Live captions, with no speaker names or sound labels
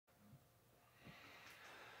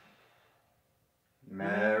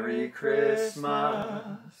Merry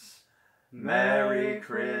Christmas, Merry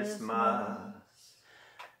Christmas.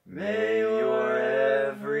 May your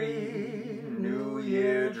every New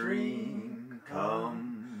Year dream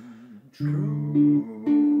come true.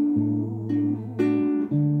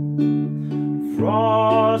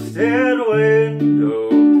 Frosted window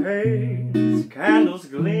panes, candles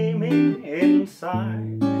gleaming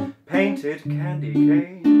inside, painted candy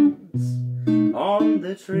canes on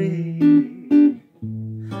the tree.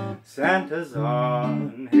 Santa's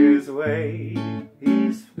on his way,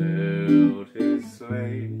 he's filled his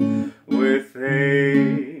sleigh with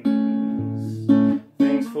things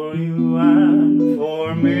for you and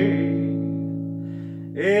for me.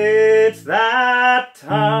 It's that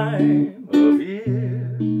time of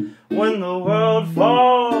year when the world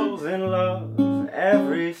falls in love.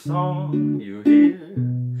 Every song you hear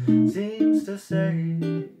seems to say,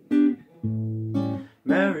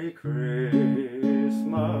 Merry Christmas,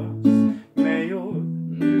 may your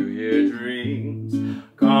New Year dreams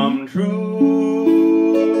come true.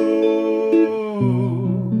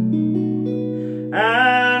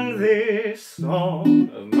 And this song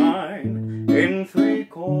of mine in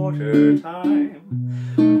 3/4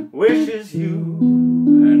 time wishes you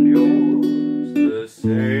and yours the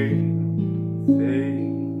same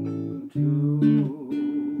thing too.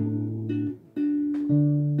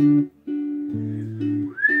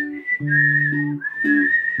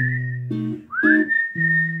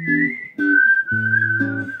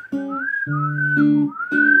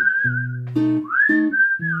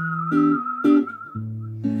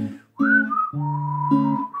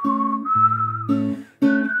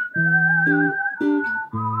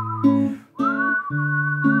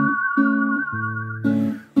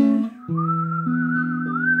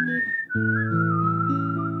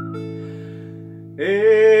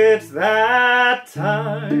 It's that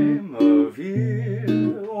time of year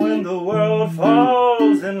when the world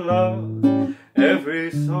falls in love.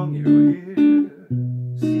 Every song you hear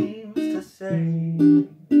seems to say,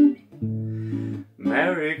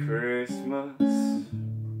 Merry Christmas,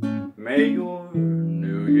 may your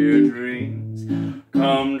New Year dreams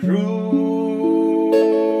come true.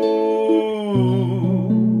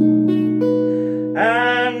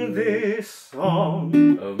 And this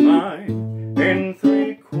song of mine in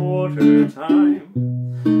 3/4 time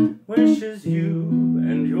wishes you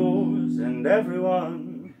and yours and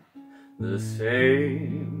everyone the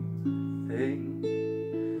same thing